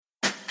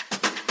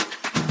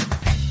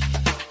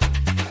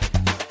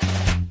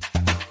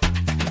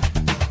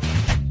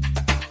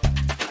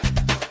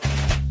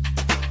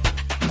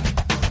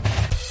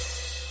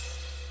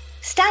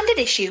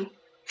Standard issue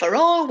for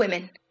all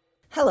women.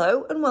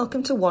 Hello and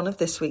welcome to one of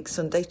this week's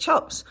Sunday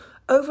Chops.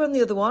 Over on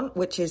the other one,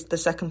 which is the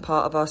second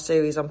part of our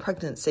series on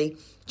pregnancy,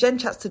 Jen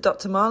chats to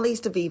Dr. Marlies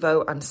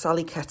DeVivo and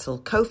Sally Kettle,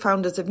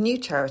 co-founders of new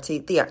charity,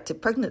 the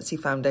Active Pregnancy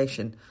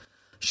Foundation.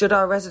 Should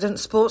our resident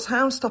sports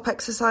hound stop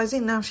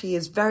exercising now she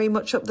is very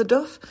much up the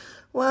duff?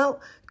 Well,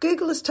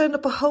 Google has turned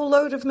up a whole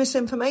load of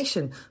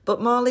misinformation,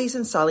 but Marlies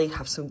and Sally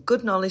have some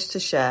good knowledge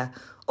to share.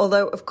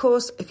 Although, of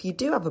course, if you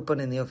do have a bun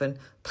in the oven,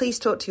 please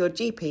talk to your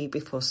GP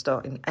before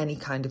starting any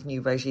kind of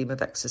new regime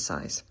of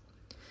exercise.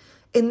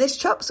 In this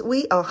Chops,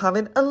 we are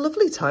having a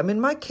lovely time in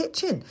my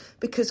kitchen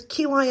because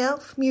QI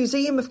Elf,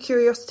 Museum of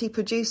Curiosity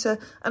producer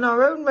and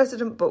our own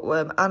resident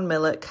bookworm Anne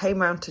Miller came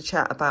round to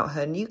chat about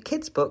her new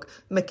kids book,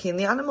 Mickey and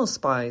the Animal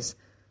Spies,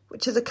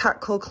 which has a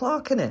cat called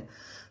Clark in it.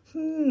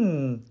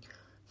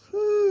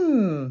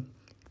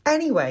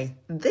 Anyway,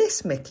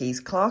 this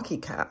Mickey's Clarky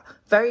cat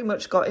very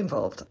much got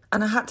involved,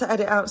 and I had to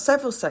edit out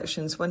several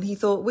sections when he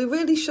thought we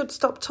really should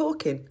stop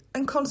talking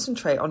and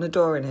concentrate on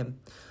adoring him.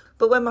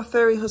 But when my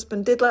furry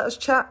husband did let us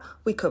chat,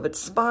 we covered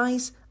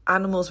Spies,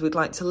 animals we'd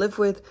like to live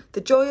with,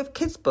 the joy of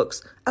kids'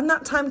 books, and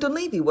that time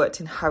Dunleavy worked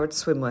in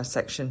Harrod's swimwear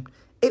section.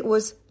 It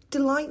was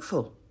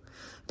delightful.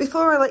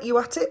 Before I let you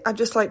at it, I'd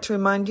just like to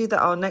remind you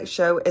that our next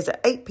show is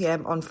at 8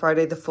 p.m. on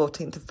Friday the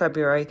 14th of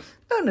February,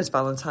 known as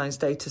Valentine's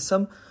Day to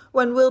some,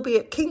 when we'll be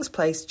at King's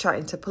Place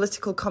chatting to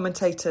political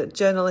commentator,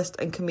 journalist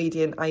and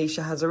comedian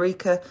Aisha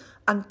Hazarika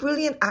and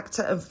brilliant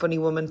actor and funny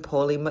woman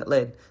Pauline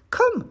McLean.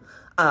 Come!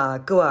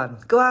 Go on.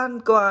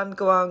 I'm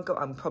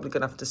probably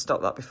going to have to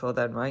stop that before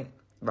then, right?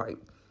 Right.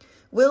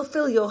 We'll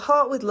fill your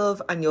heart with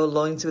love and your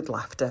loins with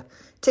laughter.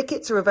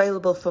 Tickets are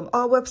available from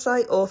our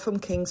website or from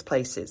King's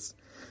Places.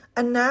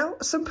 And now,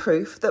 some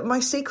proof that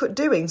my secret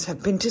doings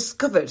have been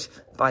discovered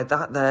by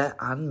that there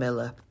Anne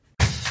Miller.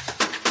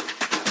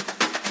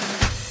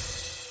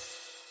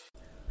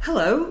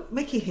 Hello,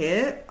 Mickey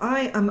here.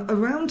 I am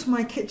around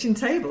my kitchen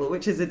table,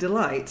 which is a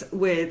delight,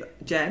 with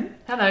Jen.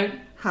 Hello.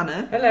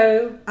 Hannah.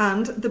 Hello.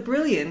 And the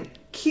brilliant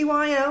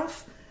QI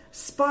Elf,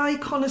 spy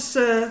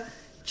connoisseur,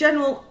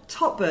 general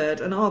top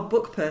bird and our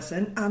book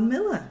person, Anne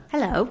Miller.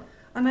 Hello.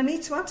 And I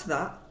need to add to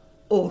that,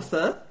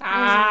 author.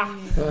 Anne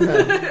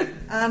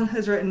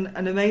has written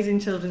an amazing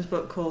children's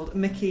book called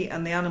Mickey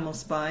and the Animal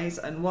Spies,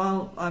 and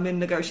while I'm in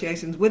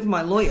negotiations with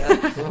my lawyer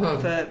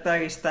for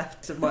various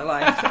thefts of my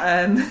life,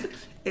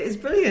 it is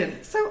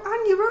brilliant. So,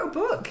 Anne, you wrote a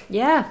book.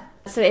 Yeah.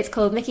 So it's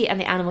called Mickey and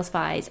the Animal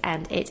Spies,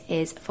 and it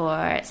is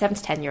for 7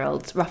 to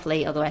 10-year-olds,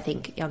 roughly, although I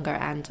think younger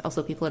and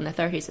also people in their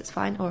 30s, it's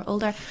fine, or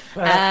older.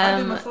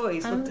 I'm in my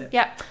 40s, loved it.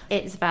 Yeah.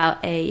 It's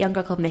about a young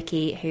girl called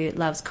Mickey who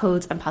loves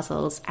codes and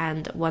puzzles,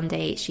 and one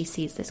day she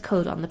sees this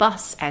code on the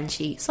bus, and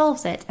she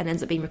solves it, and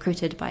ends up being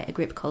recruited by a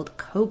group called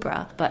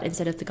Cobra. But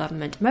instead of the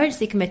Government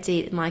Emergency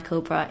Committee, My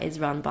Cobra is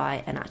run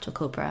by an actual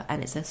Cobra,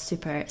 and it's a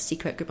super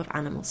secret group of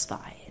animal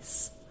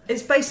spies.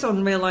 It's based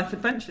on real-life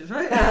adventures,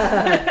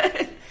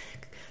 right?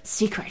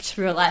 Secret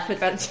real-life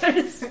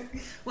adventures.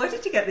 Where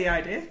did you get the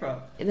idea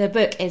from? The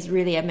book is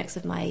really a mix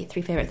of my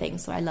 3 favourite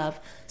things. So I love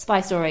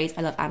spy stories,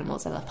 I love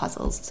animals, I love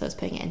puzzles. So I was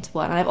putting it into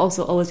one. And I've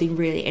also always been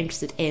really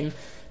interested in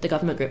the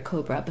government group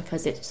Cobra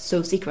because it's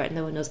so secret,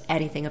 no one knows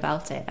anything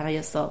about it. And I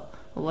just thought,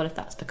 well, what if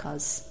that's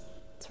because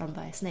it's run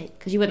by a snake?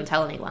 Because you wouldn't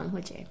tell anyone,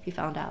 would you, if you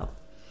found out?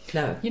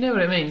 No. You know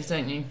what it means,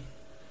 don't you?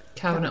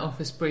 Cabinet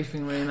office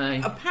briefing room,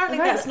 eh? Apparently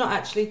that's not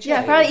actually true.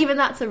 Yeah, apparently even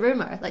that's a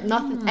rumour. Like,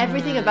 nothing,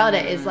 everything about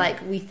it is like,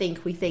 we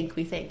think,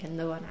 and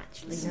no one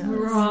actually knows.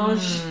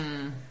 Mirage.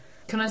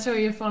 Can I tell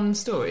you a fun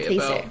story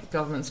Please about do.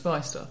 government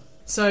spy stuff?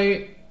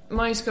 So,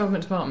 most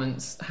government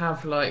departments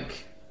have,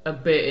 like, a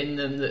bit in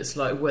them that's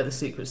like where the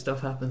secret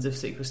stuff happens if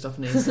secret stuff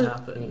needs to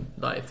happen,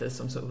 like if there's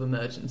some sort of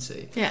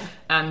emergency. Yeah.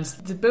 And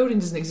the building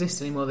doesn't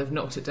exist anymore. They've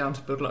knocked it down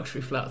to build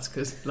luxury flats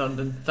because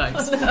London,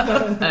 thanks.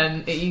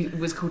 And it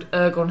was called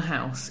Ergon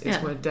House.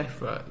 It's where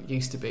DEFRA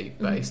used to be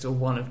based, or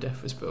one of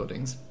DEFRA's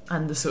buildings.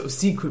 And the sort of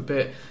secret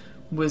bit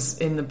was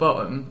in the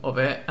bottom of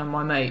it, and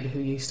my mate who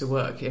used to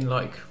work in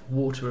like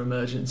water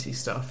emergency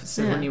stuff,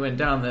 so when you went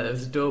down there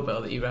was a doorbell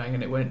that you rang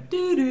and it went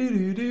do do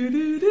do do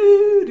do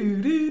do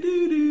do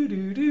do do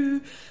do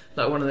do,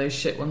 like one of those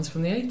shit ones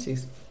from the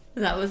 80s.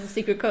 That was the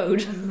secret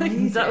code.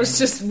 That was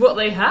just what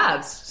they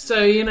had.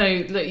 So, you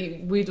know,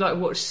 like, we'd like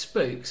watch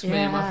Spooks, me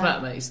and my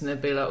flatmates, and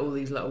there'd be like all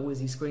these little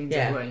whizzy screens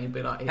everywhere, and you'd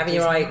be like, having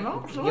your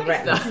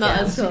that's not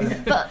as cool.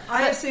 But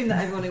I assume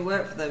that everyone who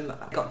worked for them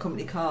got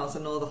company cars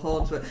and all the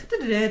horns were so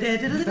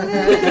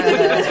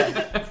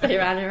they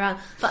ran around.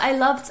 But I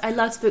loved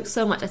Spooks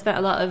so much. I spent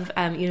a lot of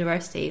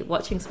university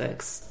watching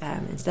Spooks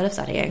instead of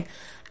studying,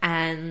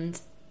 and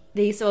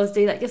they used to always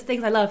do like just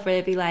things I love, where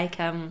they'd be like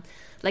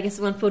if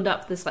someone phoned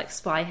up this like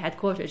spy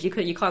headquarters, you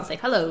can't say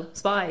hello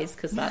spies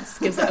because that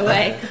gives it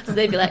away. So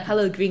they'd be like,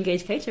 hello Green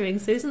Gage Catering,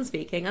 Susan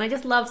speaking. And I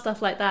just love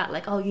stuff like that,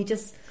 like how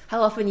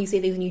often you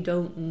see things and you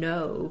don't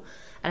know.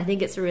 And I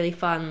think it's a really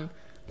fun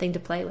thing to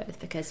play with,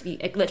 because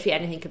literally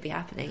anything could be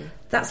happening.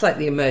 That's like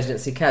the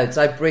emergency codes.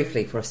 I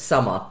briefly, for a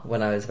summer,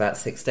 when I was about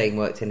 16,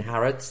 worked in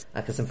Harrods,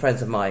 because some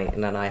friends of mine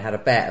and I had a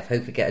bet of who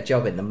could get a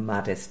job in the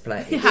maddest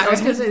place. I was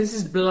going to say, this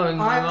is blowing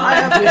my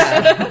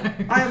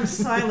mind. I am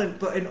silent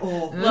but in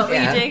awe. What were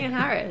you doing in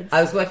Harrods?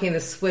 I was working in the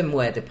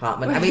swimwear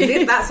department. I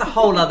mean, that's a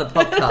whole other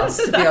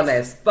podcast, to be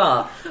honest.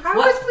 But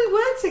Harrods, we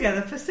were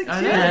together for 6 years.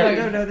 I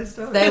don't know this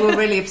story. They were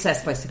really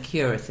obsessed by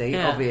security,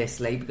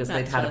 obviously, because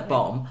they'd had a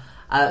bomb.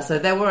 So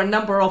there were a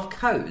number of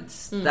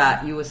codes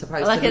that you were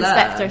supposed to learn. Like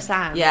Inspector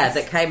Sam. Yeah,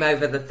 that came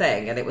over the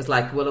thing, and it was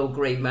like, will all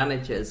green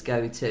managers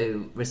go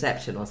to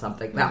reception or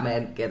something? That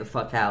meant get the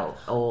fuck out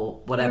or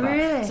whatever.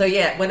 Really? So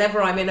yeah,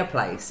 whenever I'm in a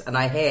place and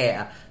I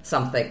hear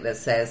something that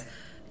says,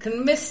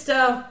 can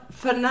Mr.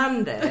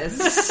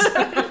 Fernandez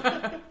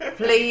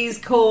please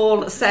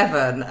call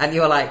 7? And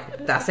you're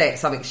like, that's it,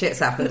 something shit's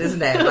happened,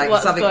 isn't it?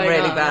 Like something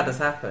really bad has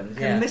happened.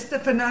 Can Mr.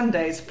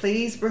 Fernandez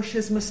please brush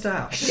his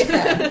moustache?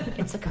 Yeah.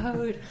 It's a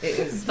code. It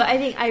is. But I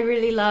think I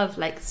really love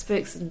like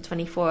Spooks and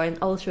 24 and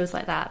all shows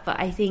like that. But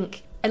I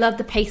think I love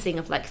the pacing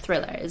of like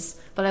thrillers,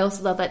 but I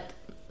also love like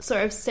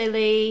sort of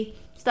silly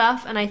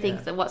stuff. And I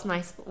think that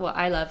what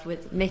I love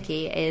with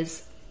Mickey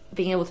is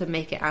being able to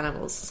make it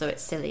animals, so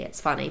it's silly, it's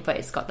funny, but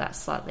it's got that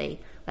slightly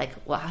like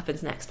what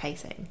happens next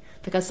pacing,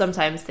 because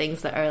sometimes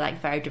things that are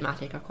like very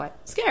dramatic are quite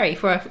scary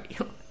for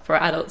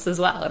adults as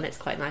well, and it's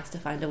quite nice to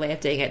find a way of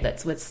doing it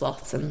that's with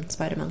sloths and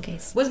spider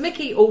monkeys. Was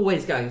Mickey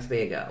always going to be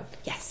a girl?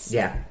 Yes.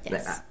 Yeah.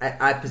 Yes.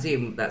 I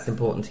presume that's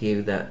important to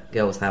you, that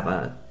girls have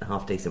a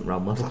half decent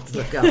role model to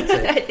look up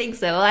to. I think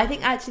so. Well, I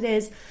think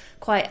actually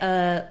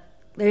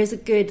there is a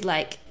good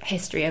like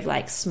history of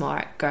like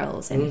smart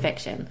girls in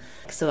fiction.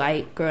 So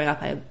growing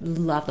up, I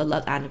loved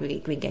Anne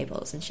of Green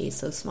Gables, and she's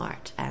so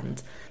smart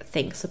and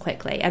thinks so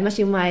quickly. And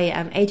actually,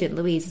 my agent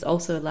Louise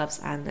also loves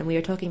Anne, and we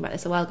were talking about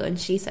this a while ago, and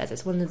she says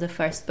it's one of the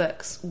first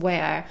books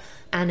where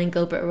Anne and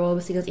Gilbert were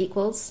always seen as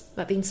equals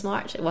about being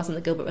smart. It wasn't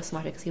that Gilbert was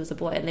smarter because he was a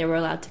boy, and they were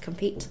allowed to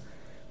compete.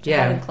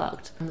 Yeah.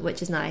 Clogged,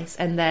 which is nice.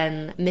 And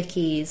then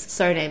Mickey's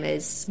surname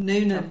is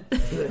Noonan.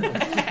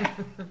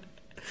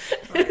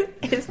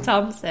 is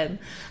Thompson,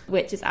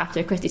 which is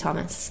after Christy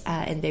Thomas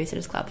in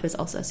Babysitter's Club, who's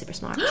also super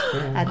smart.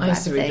 I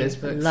used to read those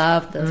books.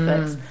 Loved those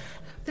books.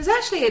 There's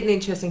actually an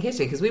interesting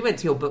history, because we went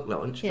to your book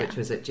launch, which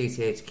was at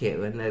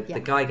GCHQ, and the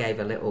guy gave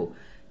a little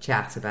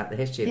chat about the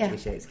history of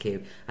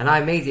GCHQ, and I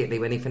immediately,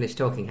 when he finished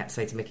talking, had to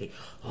say to Mickey,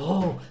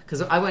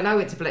 because when I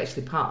went to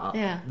Bletchley Park,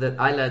 that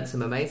I learned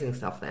some amazing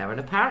stuff there, and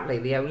apparently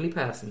the only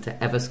person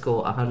to ever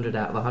score 100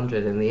 out of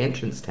 100 in the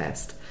entrance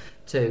test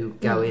to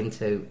go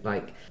into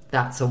like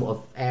that sort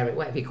of area,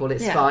 whatever you call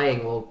it,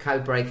 spying or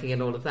code breaking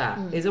and all of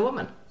that, is a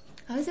woman.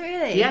 Oh, is it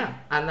really? Yeah,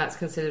 and that's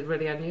considered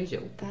really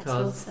unusual,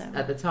 because awesome.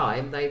 At the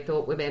time they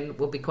thought women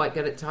would be quite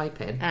good at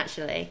typing,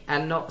 actually,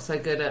 and not so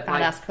good at the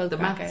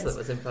maths that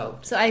was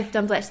involved. So I've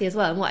done Bletchley as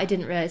well, and what I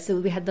didn't realise, so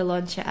we had the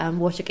launch at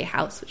Watergate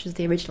House, which was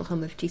the original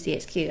home of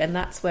GCHQ, and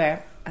that's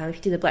where if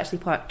you do the Bletchley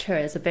Park tour,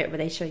 there's a bit where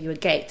they show you a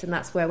gate, and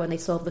that's where when they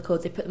solved the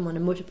codes, they put them on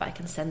a motorbike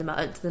and send them out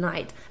into the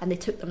night, and they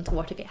took them to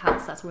Watergate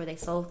House. That's where they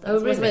solved them.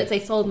 Oh, really? So they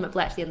sold them at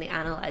Bletchley and they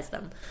analysed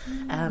them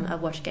at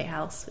Watergate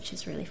House, which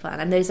is really fun.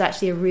 And there's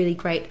actually a really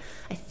great,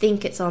 I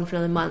think it's on for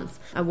another month,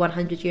 a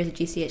 100 Years of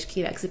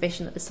GCHQ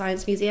exhibition at the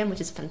Science Museum,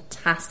 which is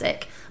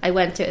fantastic. I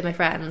went to it with my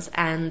friends,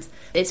 and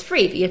it's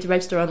free, but you have to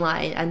register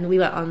online, and we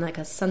went on like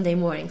a Sunday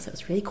morning, so it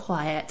was really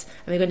quiet,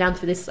 and we go down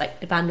through this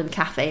like abandoned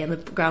cafe on the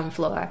ground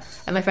floor,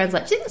 and my friend's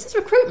like, do you think this is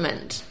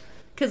recruitment?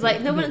 Because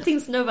like no one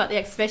seems to know about the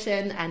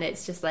exhibition, and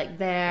it's just like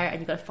there, and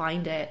you've got to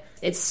find it.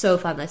 It's so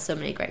fun. There's so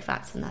many great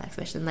facts in that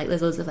exhibition. Like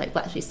there's loads of like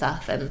Bletchley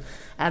stuff, and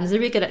there's a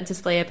really good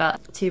display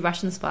about 2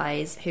 Russian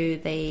spies who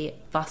they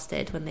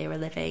busted when they were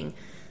living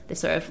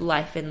this sort of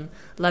life in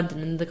London,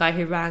 and the guy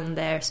who ran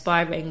their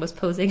spy ring was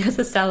posing as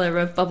a seller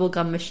of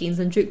bubblegum machines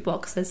and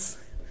jukeboxes.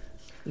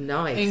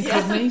 Nice.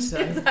 Incognito.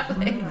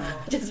 Exactly.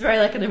 Just very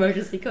like an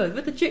emergency code.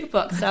 With the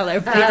jukebox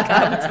seller, please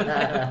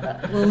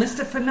come. Will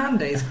Mr.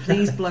 Fernandez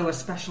please blow a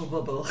special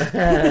bubble?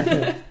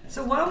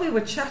 So while we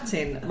were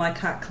chatting, my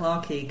cat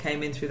Clarky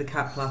came in through the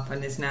cat flap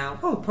and is now,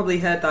 probably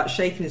heard that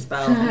shaking his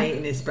bell and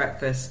eating his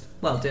breakfast,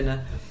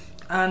 dinner.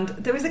 And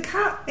there is a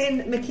cat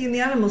in Mickey and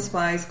the Animal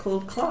Spies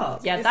called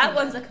Clark. Yeah, that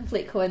one's a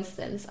complete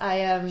coincidence.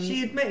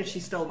 She admitted she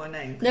stole my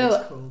name. No,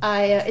 it's cool.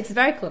 It's a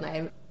very cool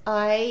name.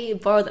 I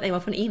borrowed that name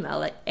off an email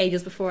like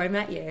ages before I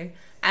met you,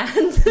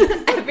 and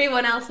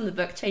everyone else in the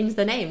book changed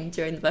their name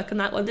during the book,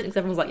 and that one didn't, because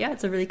everyone was like, yeah,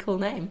 it's a really cool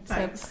name.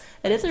 Thanks. So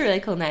it is a really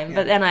cool name. Yeah.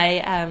 But then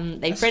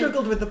I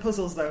struggled with the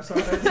puzzles though, so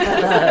I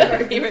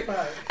don't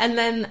and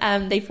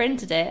then they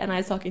printed it, and I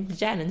was talking to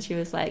Jen, and she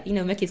was like,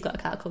 Mickey's got a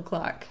cat called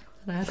Clark.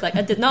 And I was like,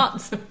 I did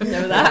not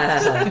know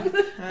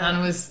that.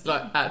 Anne was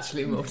like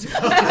actually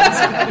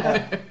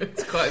mortified.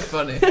 It's quite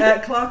funny.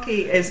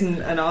 Clarky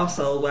isn't an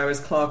arsehole, whereas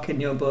Clark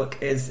in your book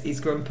he's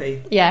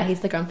grumpy. Yeah,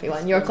 he's the grumpy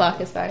one. Your Clark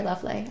is very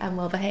lovely and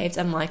well behaved,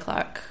 and my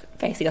Clark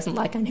basically doesn't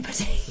like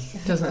anybody.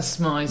 Doesn't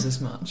smize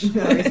as much.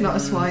 No, he's not a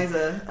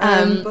smizer.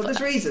 But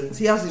there's reasons.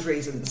 He has his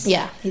reasons.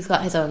 Yeah, he's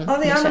got his own. Are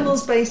the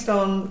animals based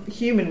on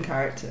human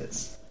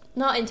characters?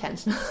 Not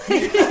intentionally.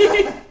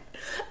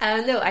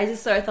 No, I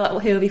just sort of thought, well,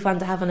 who would be fun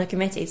to have on a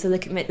committee? So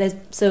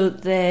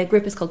the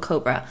group is called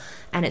Cobra,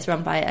 and it's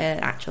run by an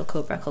actual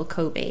Cobra called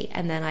Kobe.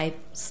 And then I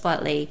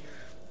slightly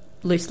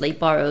loosely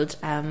borrowed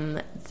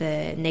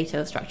the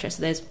NATO structure.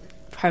 So there's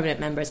permanent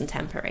members and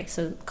temporary.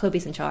 So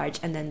Kobe's in charge,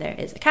 and then there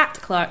is a cat,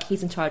 Clark.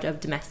 He's in charge of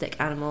domestic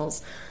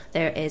animals.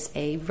 There is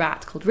a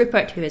rat called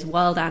Rupert, who is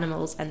wild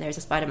animals, and there's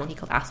a spider monkey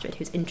called Astrid,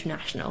 who's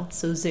international,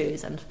 so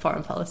zoos and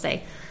foreign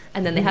policy.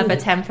 And then they have a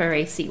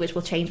temporary seat which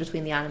will change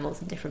between the animals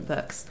in different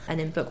books.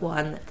 And in book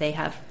 1, they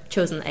have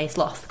chosen a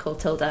sloth called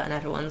Tilda, and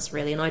everyone's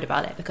really annoyed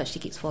about it because she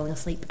keeps falling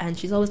asleep and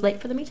she's always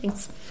late for the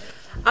meetings.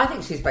 I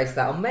think she's based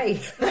that on me.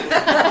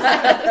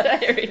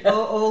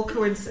 all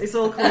coincidence. It's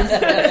all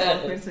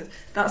coincidence.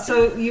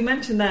 So you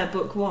mentioned there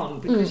book 1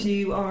 because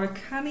you are a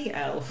canny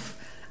elf.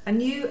 And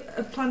you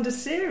have planned a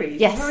series.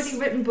 Yes. You've already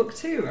written book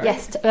 2, right?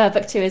 Yes,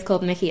 book 2 is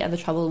called Mickey and the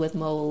Trouble with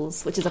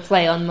Moles, which is a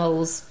play on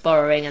moles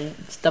borrowing and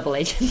double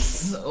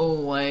agents. There's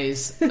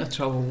always a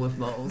trouble with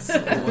moles.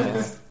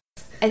 Always.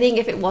 I think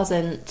if it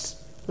wasn't,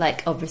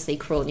 like, obviously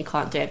cruel and you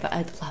can't do it, but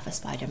I'd love a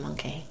spider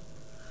monkey.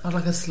 I'd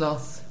like a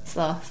sloth.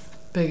 Sloth.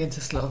 Big into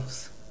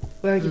sloths.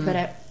 Where would you put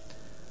it?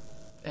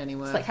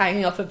 Anywhere. It's like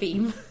hanging off a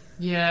beam.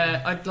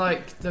 Yeah, I'd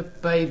like the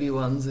baby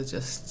ones are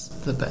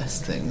just the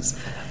best things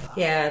ever.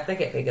 Yeah, they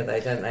get bigger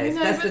though, don't they?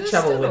 No, That's but the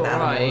trouble with still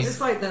animals. alright.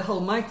 It's like the whole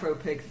micro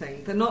pig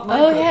thing. They're not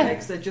micro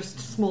pigs, they're just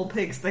small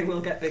pigs. They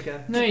will get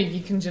bigger. No, you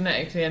can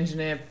genetically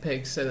engineer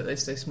pigs so that they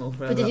stay small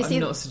forever. did you see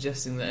I'm not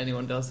suggesting that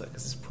anyone does that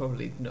because it's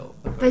probably not.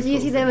 A very But do you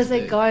cool see there thing was to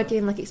a do.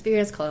 Guardian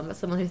experience column with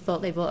someone who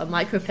thought they bought a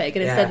micro pig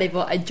and Yeah. instead they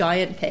bought a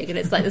giant pig and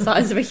it's like the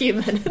size of a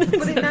human.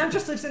 But it now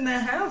just lives in their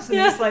house, and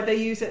it's like they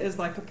use it as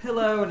like a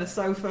pillow and a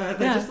sofa.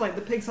 They're Yeah. just like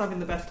the pigs having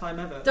the best time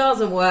ever.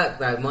 Doesn't work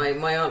though.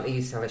 My auntie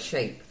used to have a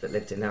sheep that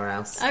lived in her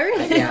house. Oh,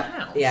 really?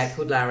 Yeah,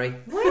 called Larry.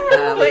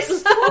 Wait,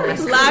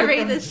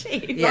 Larry the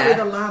sheep. Yeah. Larry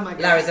the lamb, I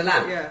guess. Larry the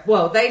lamb. Yeah.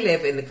 Well, they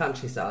live in the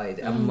countryside,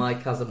 and my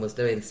cousin was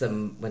doing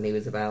some when he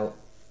was about,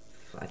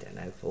 I don't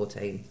know,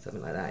 14,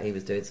 something like that. He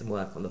was doing some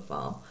work on the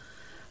farm,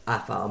 our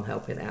farm,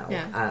 helping out,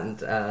 Yeah.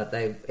 and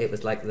it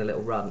was like the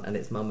little runt, and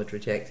its mum had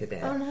rejected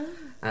it. Oh no.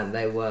 And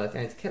they were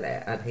going to kill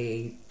it, and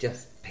he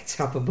just picked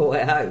it up and brought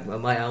it home.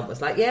 And my aunt was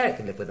like, "Yeah, it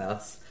can live with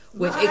us."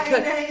 Which My it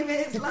could, name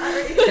is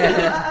Larry the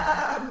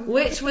lamb.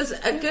 which was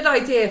a good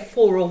idea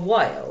for a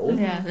while.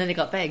 Yeah, and then it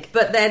got big.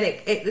 But then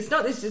it's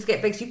not this just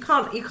get big. So you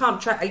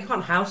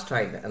can't house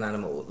train an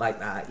animal like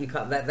that. You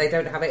can't. They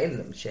don't have it in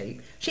them.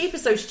 Sheep are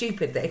so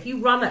stupid that if you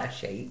run at a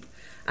sheep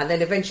and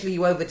then eventually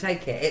you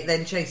overtake it, it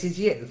then chases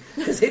you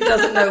because it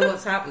doesn't know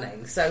what's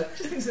happening. So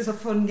Just thinks it's a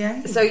fun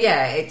game. So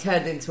yeah, it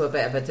turned into a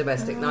bit of a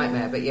domestic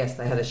nightmare. But yes,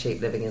 they had a sheep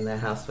living in their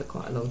house for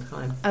quite a long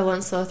time. I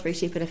once saw 3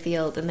 sheep in a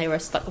field and they were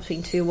stuck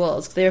between 2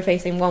 walls. They were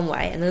facing one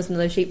way and there was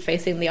another sheep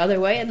facing the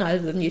other way and neither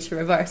of them knew to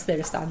reverse. They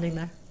were standing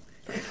there.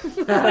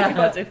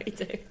 What do we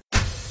do?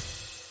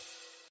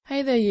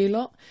 Hey there, you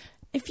lot.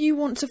 If you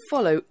want to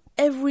follow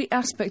every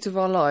aspect of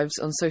our lives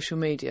on social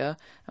media,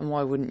 and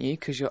why wouldn't you,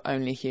 because you're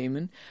only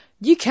human,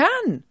 you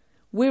can!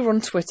 We're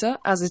on Twitter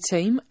as a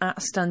team,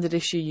 at Standard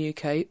Issue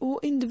UK, or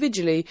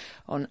individually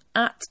on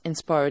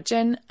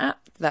 @InspiraGen,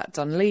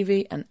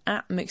 @ThatDunleavy, and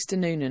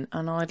 @Mixter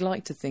and I'd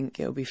like to think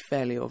it'll be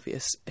fairly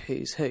obvious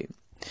who's who.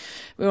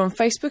 We're on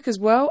Facebook as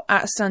well,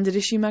 @Standard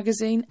Issue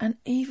Magazine, and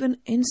even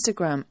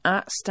Instagram,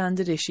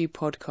 @Standard Issue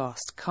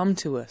Podcast. Come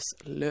to us,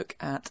 look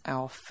at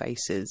our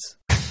faces.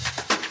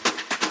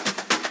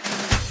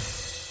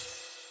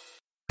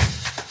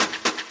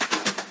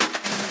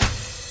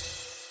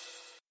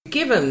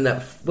 Given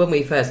that when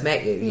we first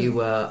met you, you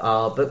were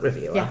our book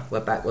reviewer, Yeah. we're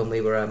back when we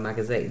were a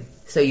magazine.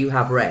 So you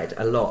have read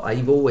a lot.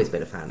 You've always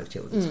been a fan of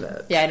children's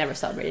books. Yeah, I never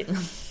stopped reading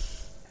them.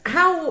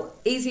 How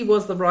easy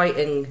was the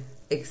writing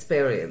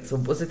experience? Or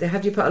was it?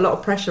 Had you put a lot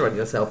of pressure on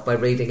yourself by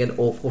reading an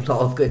awful lot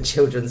of good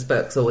children's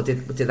books, or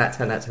did that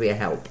turn out to be a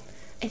help?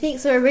 I think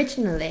so.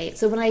 Originally,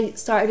 so when I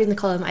started doing the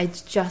column, I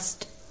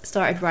just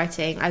started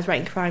writing. I was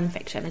writing crime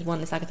fiction. I'd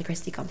won this Agatha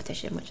Christie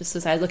competition, which was so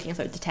I was looking at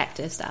sort of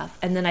detective stuff,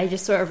 and then I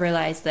just sort of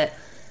realised that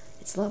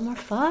it's a lot more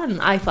fun,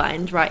 I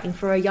find, writing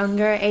for a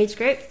younger age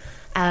group.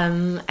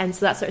 And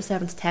so that sort of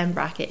 7 to 10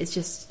 bracket is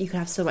just, you can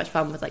have so much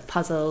fun with like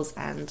puzzles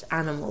and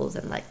animals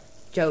and like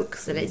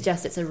jokes, and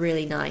it's a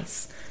really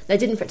nice. I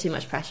didn't put too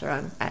much pressure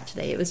on,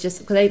 actually. It was just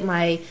because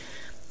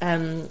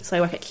so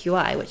I work at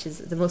QI, which is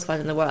the most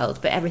fun in the world,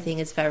 but everything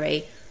is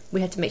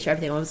we had to make sure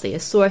everything obviously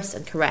is sourced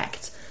and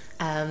correct.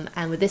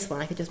 And with this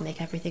one, I could just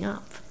make everything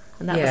up.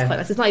 And that was quite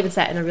nice. It's not even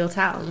set in a real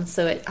town,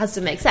 so it has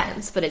to make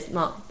sense, but it's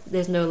not,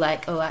 there's no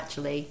like, oh,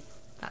 actually,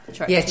 at the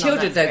church. Yeah,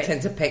 children don't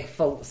tend to pick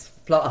false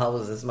plot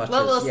holes as much.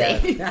 Well, we'll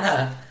see.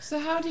 Yeah. So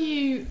how do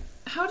you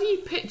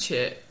pitch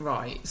it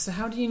right? So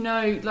how do you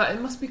know, like,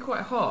 it must be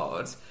quite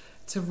hard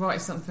to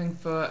write something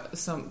for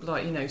some,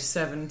 like,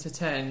 7 to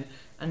 10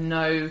 and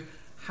know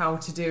how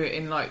to do it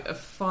in like a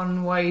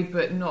fun way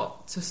but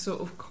not to sort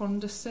of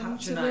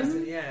condescend to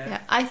them. Yeah.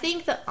 I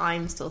think that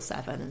I'm still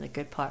 7 in a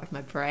good part of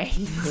my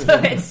brain, so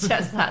it's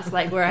just that's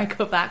like where I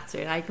go back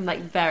to, and I can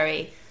like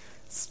very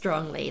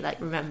strongly like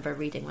remember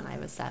reading when I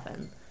was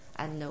 7.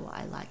 and know what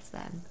I liked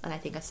then. And I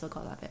think I still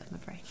got that bit of my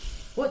brain.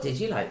 What did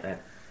you like then?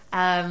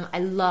 I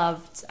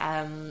loved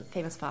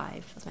Famous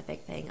Five. That's my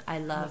big thing. I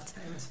loved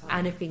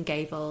Anne of Green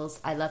Gables.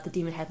 I loved The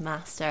Demon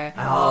Headmaster.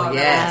 Oh,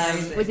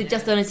 yes. Which is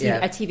just done a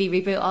TV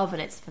reboot of,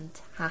 and it's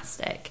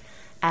fantastic.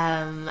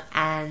 And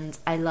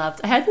I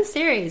had this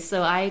series,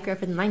 so I grew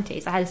up in the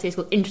 90s. I had a series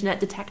called Internet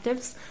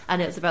Detectives,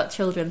 and it was about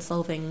children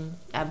solving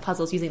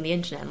puzzles using the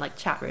internet and like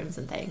chat rooms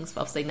and things.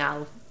 But obviously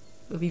now it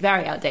would be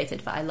very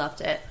outdated, but I loved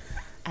it.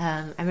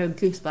 I remember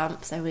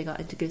Goosebumps. I really got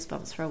into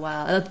Goosebumps for a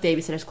while. I loved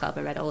Babysitter's Club.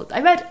 I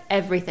read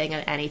everything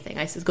and anything.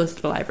 I used to go to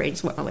the library and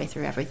just work my way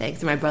through everything,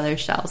 through my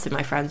brother's shelves, through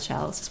my friend's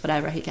shelves, just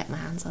whatever I could get my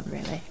hands on,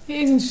 really. It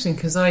is interesting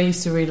because I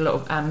used to read a lot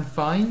of Anne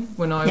Fine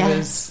when I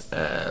was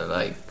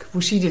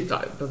she did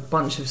like a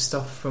bunch of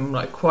stuff from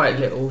like quite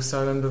little, so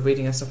I remember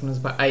reading her stuff when I was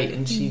about 8,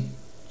 and she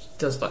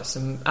does like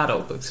some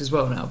adult books as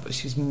well now, but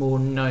she's more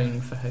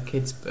known for her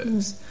kids'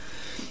 books.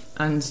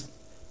 And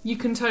you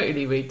can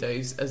totally read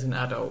those as an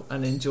adult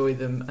and enjoy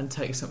them and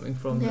take something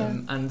from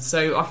them. And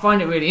so I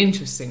find it really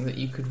interesting that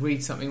you could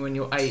read something when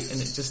you're 8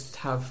 and it just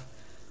have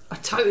a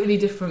totally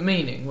different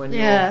meaning when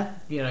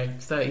you're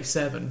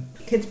 37.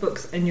 Kids'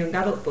 books and young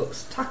adult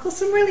books tackle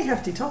some really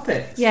hefty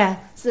topics. Yeah,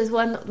 so there's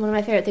one of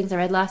my favourite things I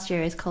read last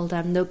year is called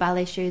No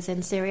Ballet Shoes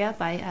in Syria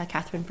by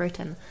Catherine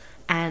Bruton.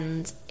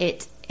 And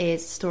it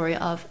is a story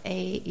of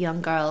a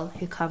young girl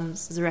who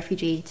comes as a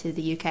refugee to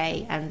the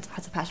UK and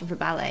has a passion for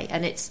ballet,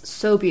 and it's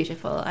so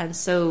beautiful and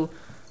so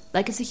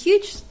it's a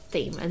huge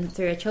theme, and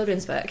through a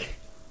children's book.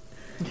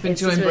 You've been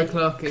joined by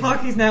Clarky.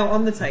 Clarky's now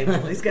on the table.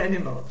 He's getting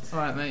involved. All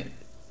right, mate.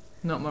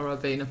 Not my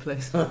Ribena,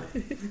 please.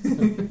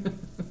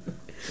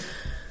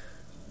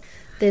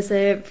 There's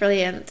a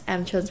brilliant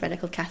children's writer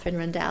called Catherine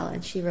Rundell,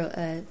 and she wrote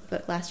a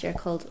book last year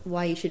called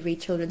Why You Should Read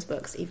Children's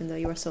Books Even Though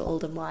You Are So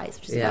Old and Wise,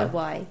 which is about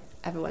why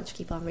everyone should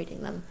keep on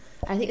reading them.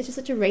 And I think it's just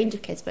such a range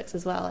of kids' books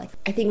as well. Like,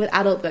 I think with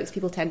adult books,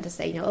 people tend to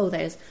say,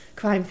 there's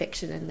crime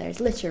fiction and there's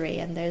literary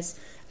and they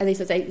sort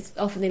of say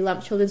often they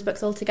lump children's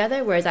books all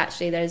together, whereas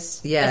actually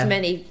there's as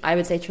many, I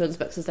would say, children's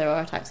books as there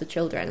are types of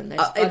children, and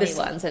there's funny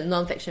ones and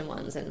non-fiction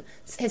ones and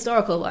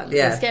historical ones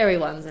and scary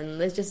ones, and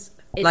there's just...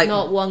 It's like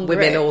not one group.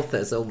 Women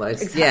authors,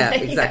 almost.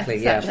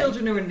 Exactly.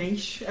 Children are a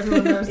niche.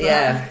 Everyone knows that.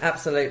 Yeah,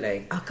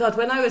 absolutely. Oh, God,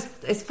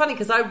 it's funny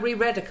because I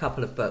reread a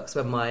couple of books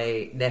when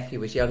my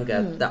nephew was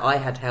younger that I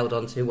had held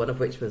on to, one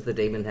of which was The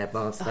Demon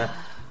Headmaster,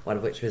 one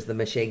of which was The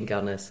Machine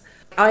Gunners.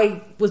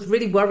 I was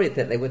really worried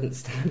that they wouldn't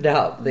stand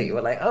up, that you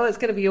were like, oh, it's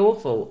going to be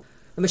awful.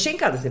 The Machine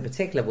Gunners in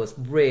particular was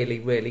really,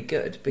 really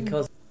good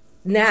because...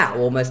 now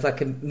almost like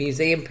a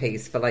museum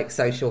piece for like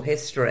social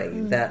history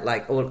that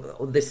like all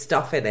this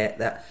stuff in it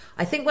that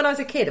I think when I was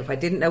a kid, if I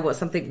didn't know what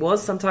something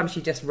was, sometimes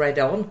you just read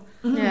on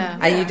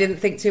and you didn't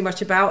think too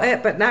much about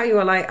it, but now you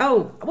are like,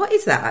 oh, what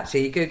is that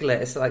actually? You Google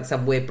it, it's like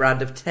some weird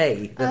brand of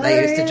tea that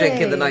they used to drink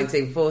in the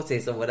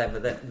 1940s or whatever,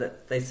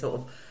 that they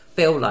sort of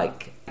feel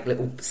like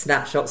little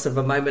snapshots of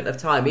a moment of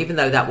time, even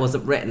though that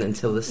wasn't written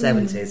until the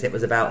 70s. It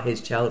was about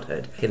his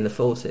childhood in the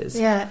 40s.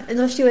 Yeah, and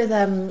especially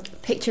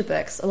with picture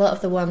books, a lot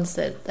of the ones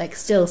that like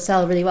still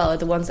sell really well are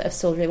the ones that have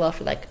sold really well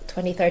for like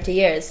 20, 30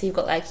 years. So you've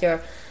got like your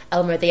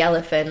Elmer the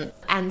Elephant,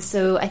 and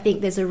so I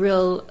think there's a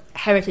real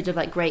heritage of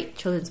like great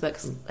children's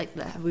books like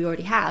that we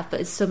already have, but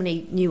there's so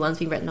many new ones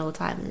being written all the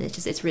time, and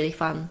it's really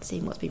fun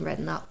seeing what's being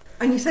written up.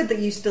 And you said that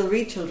you still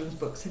read children's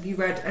books. Have you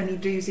read any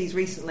doozies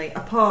recently,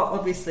 apart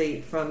obviously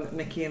from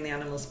Mickey and the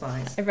Animal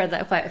Spies? I've read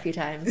that quite a few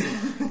times.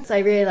 So I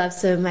really love,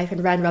 my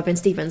friend Robin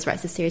Stevens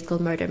writes a series called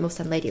Murder Most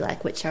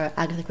Unladylike, which are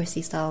Agatha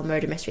Christie style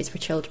murder mysteries for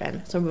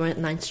children. So we're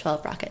in 9 to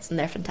 12 brackets, and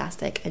they're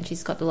fantastic, and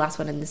she's got the last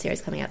one in the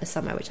series coming out this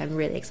summer, which I'm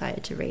really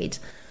excited to read.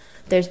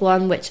 There's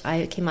one which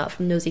I came out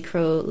from Nosy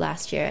Crow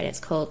last year, and it's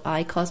called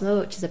I, Cosmo,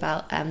 which is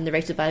about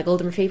narrated by a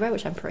golden retriever,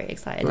 which I'm pretty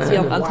excited to see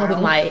on top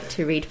of my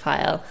to-read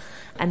pile.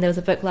 And there was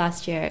a book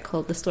last year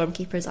called The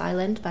Stormkeeper's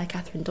Island by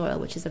Catherine Doyle,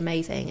 which is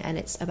amazing, and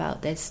it's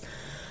about this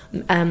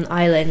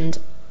island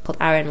called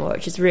Arranmore,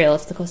 which is real,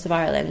 it's the coast of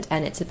Ireland,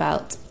 and it's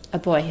about a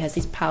boy who has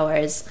these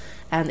powers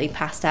that he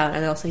passed down,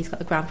 and also he's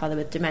got a grandfather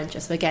with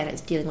dementia, so again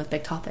it's dealing with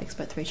big topics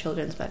but through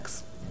children's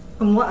books.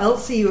 And what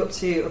else are you up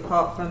to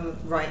apart from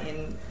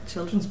writing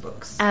children's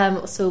books?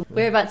 So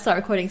we're about to start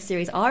recording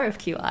Series R of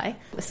QI.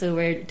 So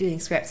we're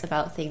doing scripts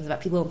about things about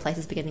people and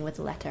places beginning with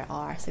the letter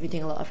R. So we're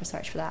doing a lot of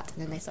research for that,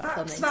 and then they start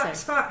filming.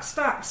 Facts.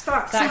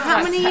 So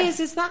how many years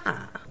is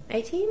that?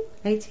 18?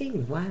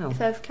 18, wow. If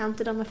I've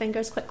counted on my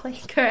fingers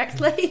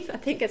correctly. I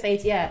think it's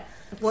 8, yeah.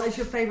 What is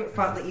your favourite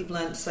fact that you've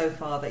learnt so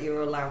far that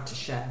you're allowed to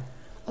share?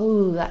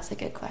 Oh, that's a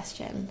good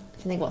question. Do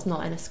you think what's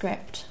not in a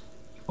script?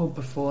 Or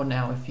before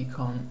now, if you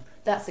can't.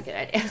 That's a good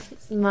idea.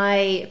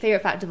 My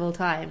favourite fact of all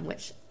time,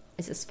 which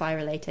is a spy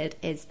related,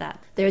 is that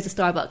there is a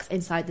Starbucks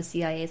inside the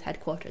CIA's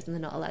headquarters and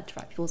they're not allowed to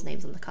write people's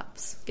names on the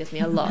cups. Gives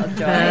me a lot of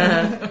joy.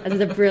 And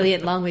there's a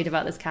brilliant long read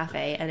about this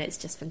cafe, and it's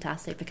just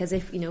fantastic because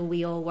if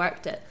we all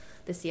worked at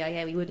the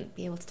CIA, we wouldn't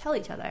be able to tell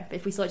each other. But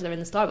if we saw each other in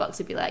the Starbucks,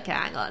 we'd be like,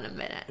 hang on a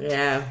minute.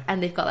 Yeah.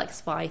 And they've got like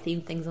spy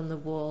themed things on the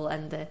wall,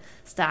 and the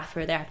staff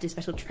are there have to do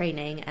special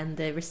training, and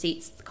the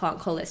receipts can't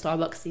call it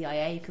Starbucks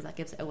CIA because that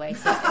gives it away.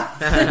 So,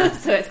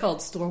 so it's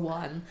called Store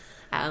One.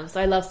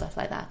 So I love stuff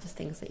like that, just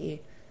things that you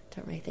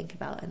don't really think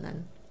about, and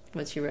then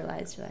once you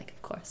realise, you're like,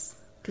 of course.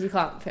 Because you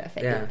can't put a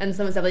fake name. And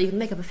someone said, well, you can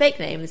make up a fake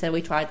name. They said,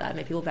 we tried that and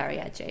made people very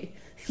edgy.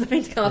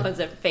 Something to come up as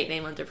a fake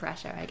name under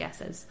pressure, I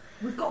guess, is...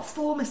 We've got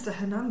 4 Mr.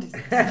 Hernandez.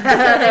 They've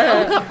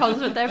all got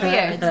problems with their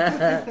beards.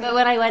 But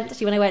when I went to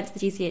the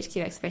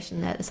GCHQ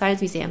exhibition at the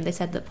Science Museum, they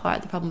said that part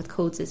of the problem with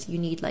codes is you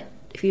need, like,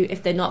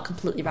 if they're not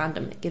completely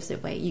random, it gives it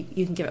away.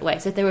 You can give it away.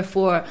 So if there were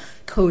 4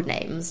 code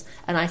names,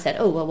 and I said,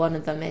 oh, well, one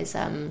of them is...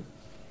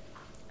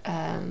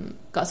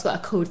 got a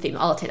code theme,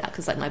 I'll take that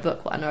because like my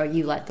book one, or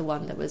you like the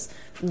one that was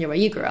from near where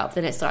you grew up,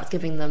 then it starts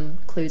giving them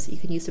clues that you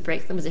can use to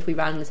break them. As if we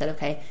randomly said,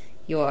 okay,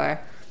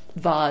 your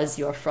vase,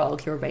 your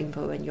frog, your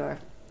rainbow, and your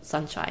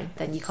sunshine,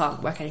 then you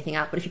can't work anything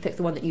out. But if you pick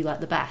the one that you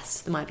like the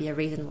best, there might be a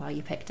reason why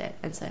you picked it,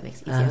 and so it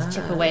makes it easier to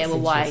chip away at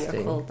why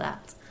you're called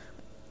that.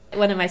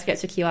 One of my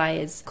scripts for QI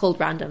is called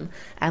Random,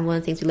 and one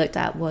of the things we looked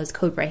at was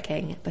code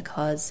breaking,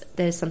 because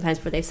there's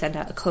sometimes where they send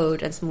out a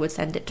code and someone would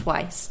send it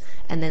twice,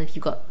 and then if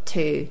you've got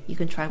 2, you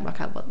can try and work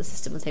out what the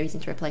system was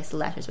using to replace the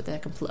letters with a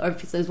complete... Or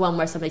if there's one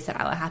where somebody sent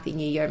out a Happy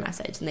New Year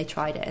message and they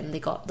tried it and they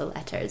got the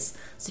letters.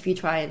 So if you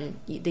try and...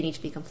 they need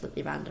to be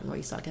completely random, or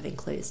you start giving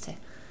clues to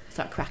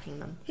start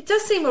cracking them. It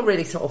does seem a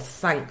really sort of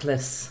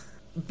thankless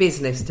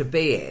business to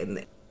be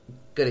in.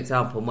 Good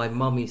example, my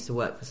mum used to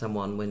work for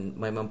someone when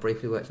my mum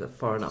briefly worked at the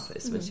Foreign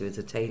Office when she was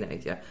a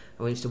teenager, and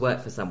we used to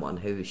work for someone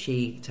who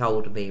she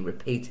told me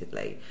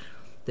repeatedly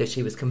that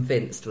she was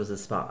convinced was a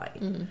spy,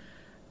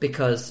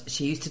 because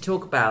she used to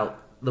talk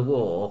about the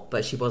war,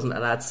 but she wasn't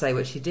allowed to say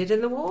what she did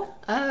in the war.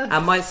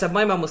 And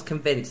my mum was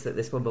convinced that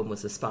this woman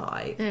was a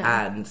spy,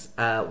 and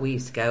we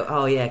used to go,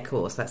 oh yeah, of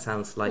course, that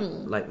sounds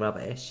like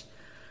rubbish.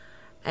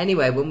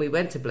 Anyway, when we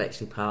went to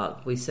Bletchley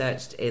Park, we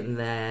searched in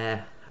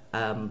their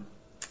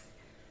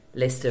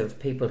list of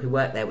people who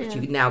work there, which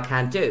you now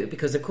can do,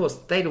 because of course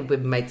they'd all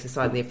been made to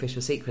sign the Official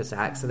Secrets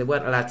Act, so they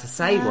weren't allowed to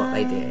say what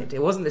they did.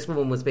 It wasn't this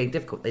woman was being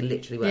difficult, they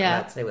literally weren't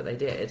allowed to say what they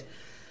did.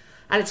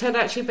 And it turned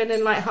out she'd been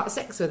in like hot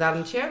sex with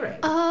Alan Turing.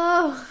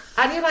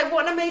 And you're like,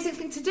 what an amazing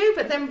thing to do,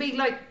 but then be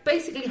like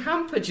basically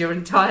hampered your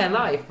entire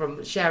life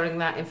from sharing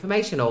that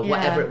information, or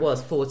whatever it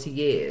was, 40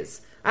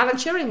 years. Alan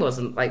Turing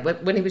wasn't, like,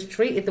 when he was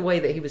treated the way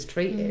that he was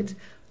treated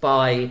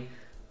by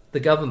the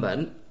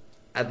government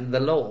and the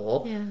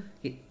law,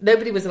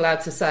 nobody was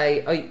allowed to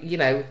say, oh, you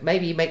know,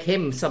 maybe you make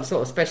him some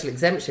sort of special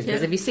exemption,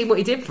 because have you seen what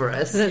he did for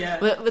us?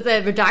 With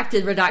the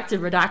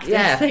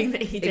redacted thing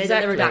that he did in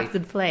the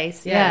redacted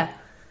place.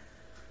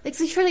 Like,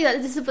 so surely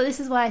this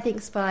is why I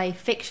think spy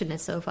fiction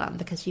is so fun,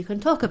 because you can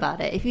talk about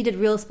it. If you did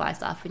real spy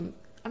stuff, and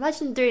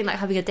imagine doing like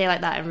having a day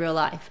like that in real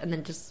life, and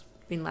then just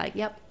being like,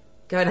 yep,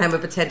 going home and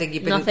pretending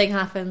you've been nothing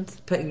happened,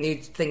 putting new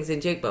things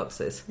in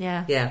jukeboxes.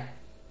 Yeah.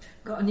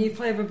 Got a new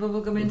flavour of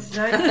bubblegum in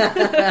today.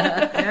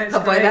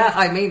 By that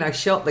I mean I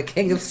shot the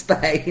King of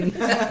Spain.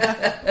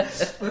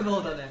 We've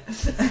all done it.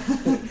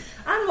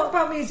 And what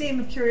about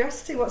Museum of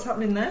Curiosity? What's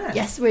happening there?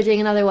 Yes, we're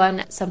doing another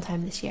one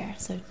sometime this year,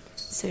 so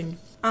soon.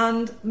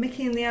 And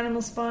Mickey and the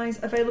Animal Spies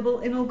available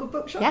in all good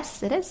bookshops?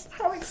 Yes, it is.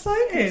 How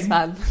exciting. It's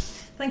fun.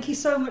 Thank you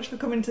so much for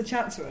coming to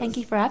chat to us. Thank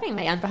you for having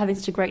me, and for having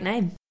such a great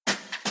name.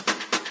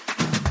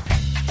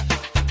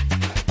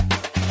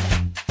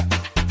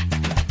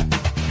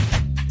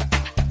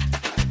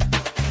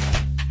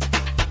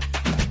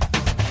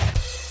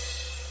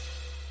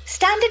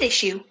 Standard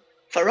issue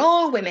for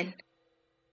all women.